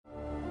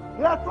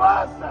يا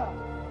تواسة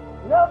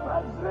يا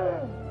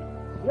مهزين،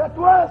 يا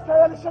تواسة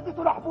يا اللي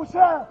شدتوا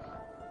الحبوسات،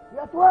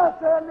 يا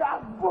تواسة يا اللي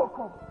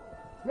عذبوكم،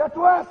 يا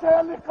تواسة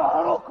يا اللي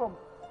قهروكم،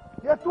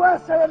 يا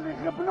تواسة يا اللي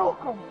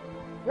غبنوكم،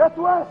 يا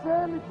تواسة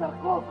يا اللي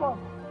سرقوكم.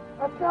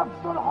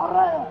 اتنفسوا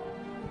الحرية،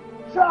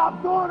 شعب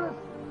تونس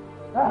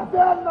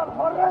اهدالنا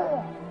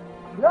الحرية.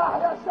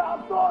 يحيى شعب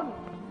تونس،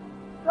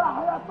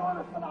 تحيا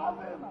تونس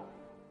العظيمة.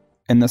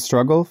 In the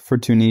struggle for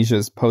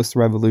Tunisia's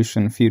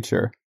post-revolution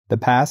future, the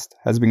past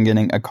has been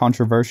getting a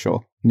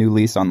controversial new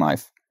lease on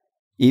life.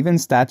 Even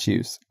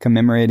statues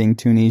commemorating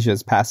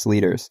Tunisia's past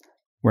leaders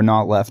were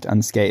not left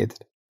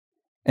unscathed.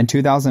 In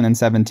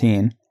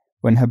 2017,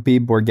 when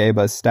Habib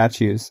Bourguiba's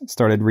statues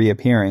started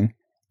reappearing,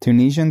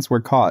 Tunisians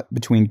were caught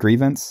between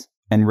grievance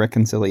and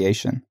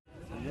reconciliation.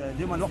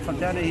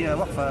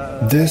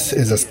 This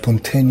is a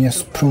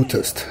spontaneous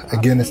protest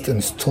against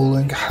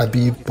installing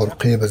Habib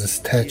Bourguiba's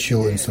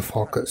statue in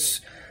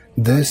Sofocus.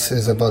 This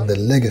is about the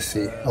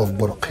legacy of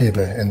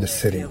Bourguiba in the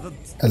city,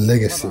 a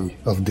legacy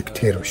of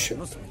dictatorship.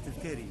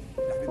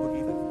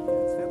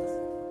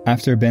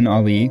 After Ben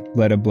Ali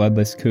led a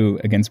bloodless coup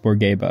against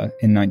Bourguiba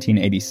in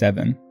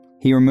 1987,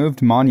 he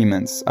removed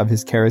monuments of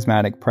his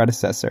charismatic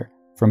predecessor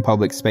from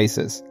public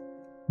spaces.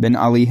 Ben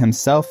Ali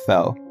himself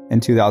fell in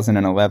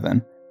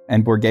 2011,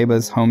 and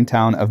Bourguiba's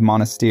hometown of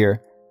Monastir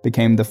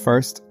became the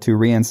first to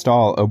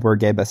reinstall a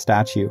Bourguiba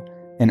statue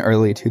in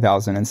early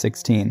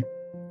 2016.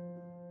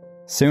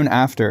 Soon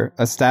after,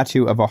 a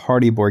statue of a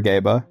hardy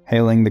Bourguiba,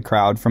 hailing the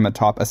crowd from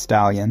atop a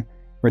stallion,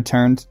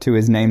 returned to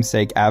his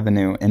namesake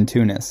avenue in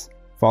Tunis,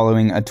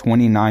 following a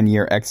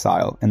 29-year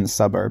exile in the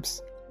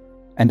suburbs.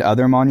 And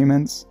other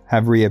monuments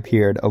have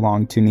reappeared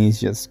along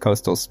Tunisia's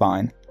coastal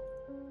spine.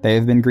 They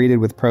have been greeted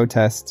with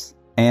protests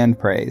and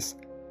praise,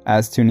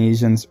 as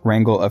Tunisians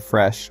wrangle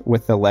afresh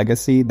with the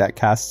legacy that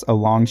casts a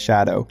long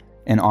shadow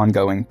in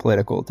ongoing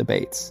political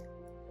debates.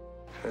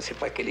 A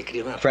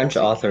French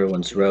author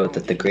once wrote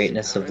that the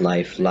greatness of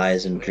life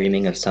lies in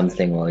dreaming of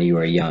something while you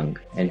are young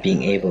and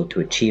being able to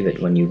achieve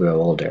it when you grow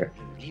older.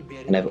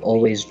 And I've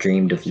always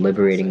dreamed of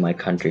liberating my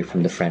country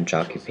from the French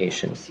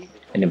occupation,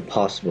 an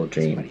impossible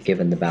dream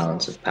given the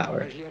balance of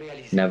power.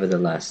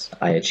 Nevertheless,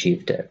 I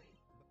achieved it.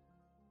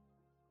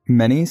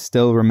 Many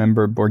still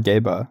remember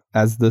Bourguiba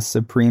as the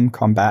supreme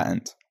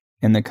combatant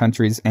in the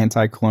country's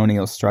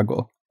anti-colonial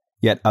struggle,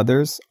 yet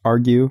others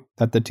argue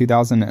that the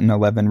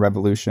 2011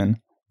 revolution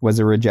was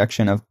a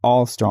rejection of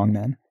all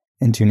strongmen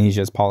in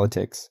Tunisia's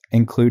politics,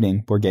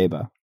 including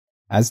Bourguiba.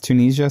 As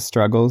Tunisia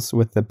struggles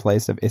with the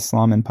place of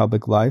Islam in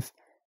public life,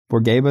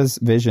 Bourguiba's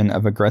vision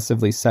of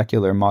aggressively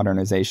secular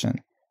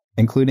modernization,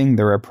 including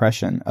the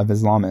repression of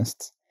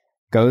Islamists,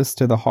 goes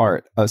to the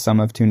heart of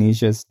some of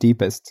Tunisia's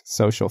deepest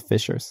social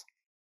fissures.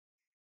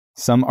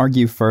 Some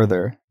argue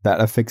further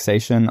that a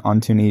fixation on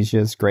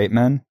Tunisia's great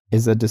men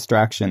is a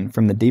distraction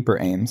from the deeper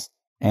aims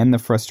and the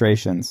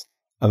frustrations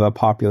of a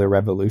popular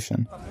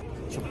revolution.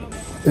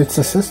 It's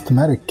a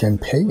systematic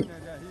campaign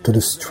to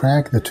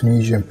distract the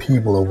Tunisian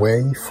people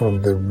away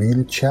from the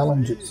real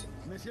challenges,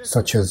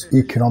 such as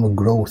economic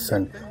growth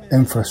and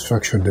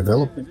infrastructure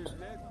development.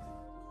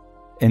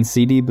 In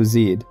Sidi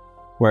Bouzid,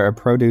 where a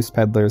produce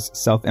peddler's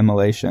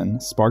self-immolation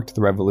sparked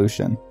the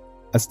revolution,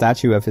 a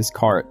statue of his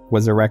cart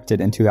was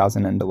erected in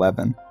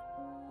 2011.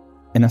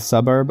 In a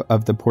suburb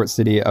of the port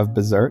city of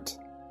Bizerte,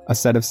 a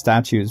set of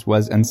statues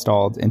was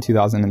installed in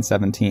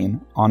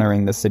 2017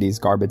 honoring the city's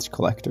garbage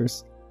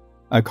collectors.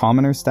 A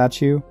commoner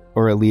statue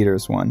or a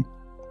leader's one?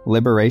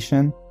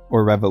 Liberation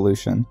or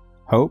revolution?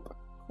 Hope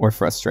or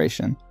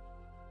frustration?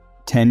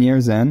 10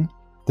 years in,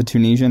 the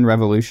Tunisian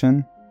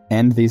revolution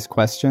and these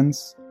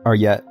questions are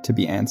yet to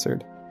be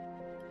answered.